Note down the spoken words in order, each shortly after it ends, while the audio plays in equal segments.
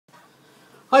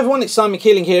Hi everyone, it's Simon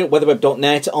Keeling here at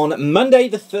weatherweb.net on Monday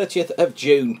the 30th of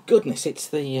June. Goodness, it's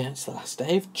the last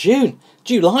day of June.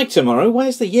 July tomorrow,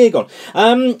 where's the year gone?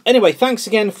 Anyway, thanks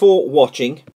again for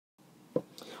watching.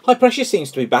 High pressure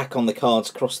seems to be back on the cards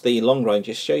across the long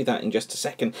ranges. Show you that in just a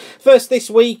second. First this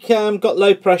week, got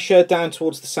low pressure down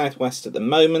towards the southwest at the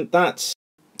moment. That's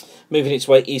moving its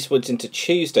way eastwards into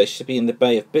Tuesday, should be in the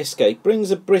Bay of Biscay. Brings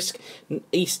a brisk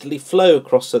easterly flow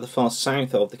across to the far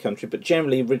south of the country, but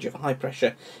generally a ridge of high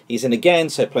pressure is in again,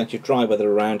 so plenty of dry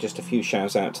weather around, just a few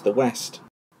showers out to the west.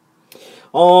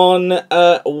 On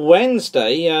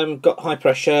Wednesday, got high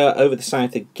pressure over the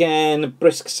south again,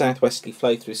 brisk southwesterly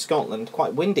flow through Scotland,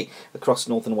 quite windy across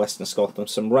northern western Scotland,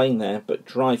 some rain there, but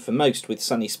dry for most with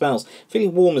sunny spells.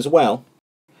 Feeling warm as well.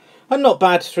 And not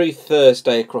bad through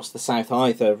Thursday across the south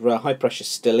either. High pressure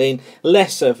still in,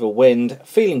 less of a wind,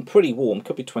 feeling pretty warm.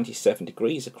 Could be 27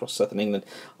 degrees across southern England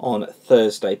on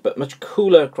Thursday, but much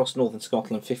cooler across northern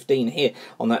Scotland, 15 here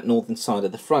on that northern side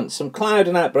of the front. Some cloud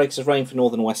and outbreaks of rain for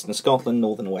northern western Scotland,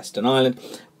 northern western Ireland.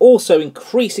 Also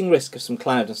increasing risk of some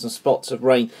cloud and some spots of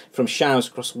rain from showers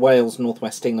across Wales,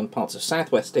 northwest England, parts of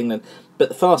southwest England, but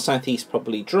the far southeast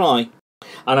probably dry.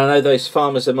 And I know those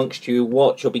farmers amongst you who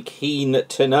watch will be keen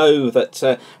to know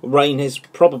that rain is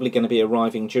probably going to be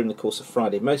arriving during the course of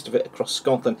Friday. Most of it across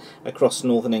Scotland, across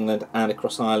northern England and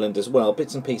across Ireland as well.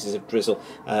 Bits and pieces of drizzle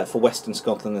for western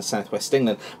Scotland and southwest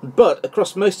England. But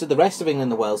across most of the rest of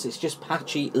England and Wales, it's just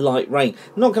patchy light rain.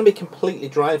 Not going to be completely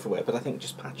dry everywhere, but I think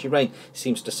just patchy rain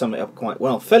seems to sum it up quite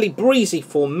well. Fairly breezy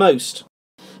for most.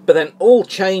 But then all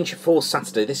change for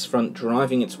Saturday, this front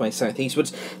driving its way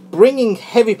southeastwards, bringing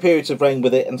heavy periods of rain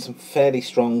with it and some fairly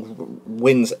strong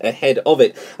winds ahead of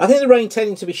it. I think the rain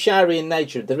tending to be showery in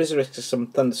nature. There is a risk of some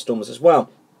thunderstorms as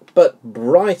well, but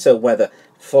brighter weather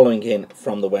following in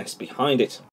from the west behind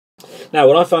it. Now,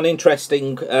 what I find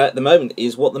interesting at the moment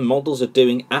is what the models are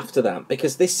doing after that,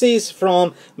 because this is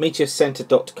from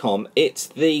meteorcentre.com. It's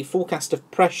the forecast of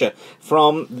pressure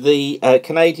from the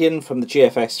Canadian, from the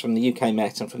GFS, from the UK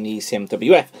Met and from the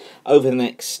ECMWF over the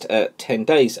next 10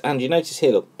 days. And you notice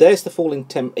here, look, there's the fall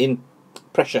in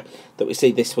pressure that we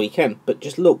see this weekend, but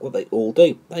just look what they all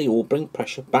do. They all bring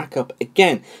pressure back up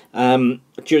again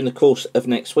during the course of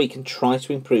next week and try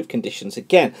to improve conditions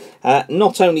again.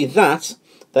 Not only that,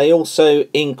 they also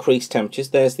increase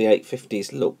temperatures. There's the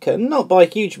 850s. Look, not by a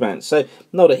huge amount, so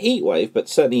not a heat wave, but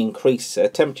certainly increase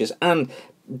temperatures. And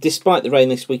despite the rain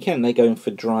this weekend, they're going for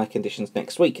dry conditions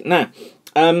next week. Now,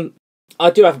 I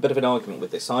do have a bit of an argument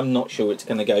with this. I'm not sure it's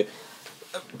going to go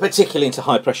particularly into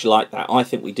high pressure like that. I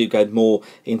think we do go more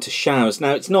into showers.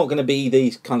 Now, it's not going to be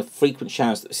these kind of frequent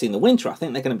showers that we see in the winter. I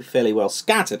think they're going to be fairly well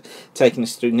scattered, taking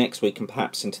us through next week and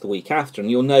perhaps into the week after. And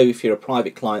you'll know if you're a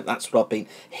private client, that's what I've been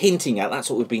hinting at. That's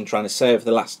what we've been trying to say over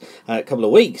the last couple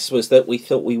of weeks, was that we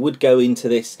thought we would go into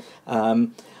this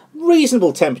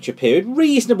reasonable temperature period,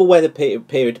 reasonable weather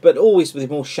period, but always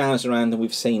with more showers around than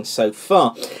we've seen so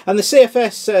far. And the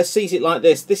CFS sees it like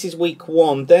this. This is week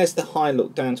one. There's the high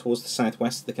look down towards the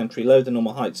southwest of the country, low the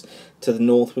normal heights to the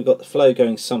north. We've got the flow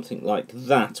going something like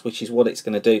that, which is what it's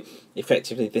going to do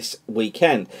effectively this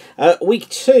weekend. Week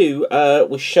two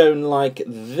was shown like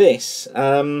this.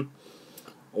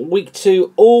 Week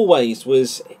two always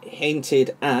was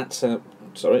hinted at...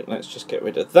 sorry, let's just get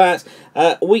rid of that.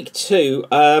 Week two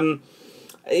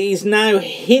is now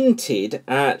hinted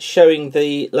at showing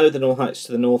the low the normal heights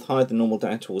to the north, high the normal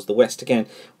down towards the west again,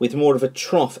 with more of a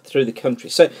trough through the country.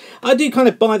 So I do kind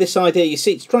of buy this idea. You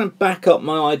see, it's trying to back up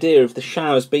my idea of the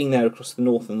showers being there across the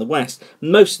north and the west.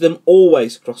 Most of them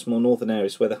always across more northern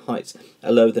areas where the heights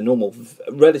are lower than normal,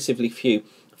 relatively few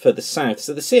for the south.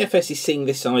 So the CFS is seeing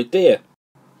this idea.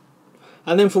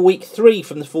 And then for week three,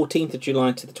 from the 14th of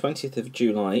July to the 20th of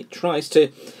July, it tries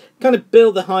to kind of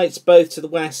build the heights both to the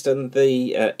west and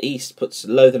the east, puts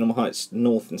low the normal heights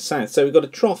north and south. So we've got a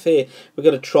trough here, we've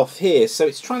got a trough here. So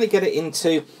it's trying to get it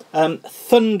into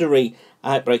thundery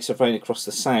outbreaks of rain across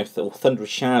the south, or thundery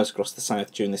showers across the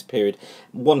south during this period.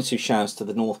 1 or 2 showers to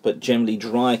the north, but generally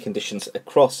dry conditions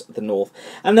across the north.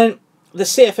 And then the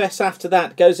CFS after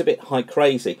that goes a bit high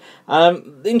crazy.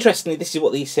 Interestingly, this is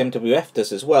what the ECMWF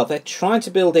does as well. They're trying to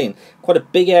build in quite a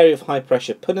big area of high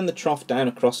pressure, putting the trough down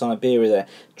across Iberia there,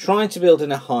 trying to build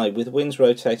in a high with winds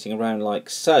rotating around like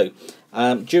so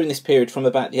during this period from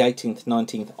about the 18th,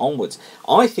 19th onwards.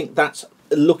 I think that's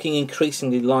looking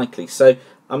increasingly likely. So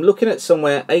I'm looking at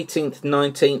somewhere 18th,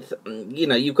 19th, you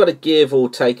know, you've got to give or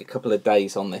take a couple of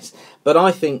days on this. But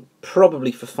I think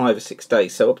probably for 5 or 6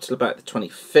 days, so up till about the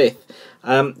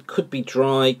 25th, could be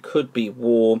dry, could be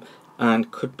warm,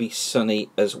 and could be sunny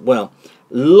as well.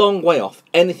 long way off.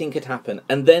 Anything could happen,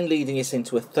 and then leading us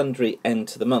into a thundery end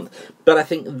to the month. But I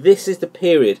think this is the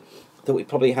period that we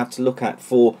probably have to look at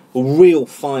for real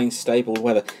fine, stable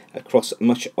weather across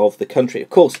much of the country. Of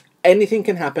course, anything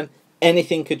can happen,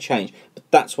 anything could change, but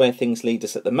that's where things lead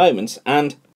us at the moment.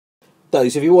 And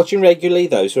those of you watching regularly,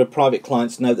 those who are private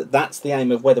clients, know that that's the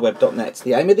aim of weatherweb.net.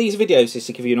 The aim of these videos is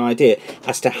to give you an idea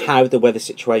as to how the weather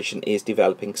situation is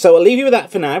developing. So I'll leave you with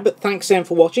that for now, but thanks again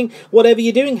for watching. Whatever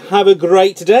you're doing, have a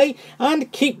great day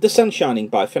and keep the sun shining.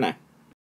 Bye for now.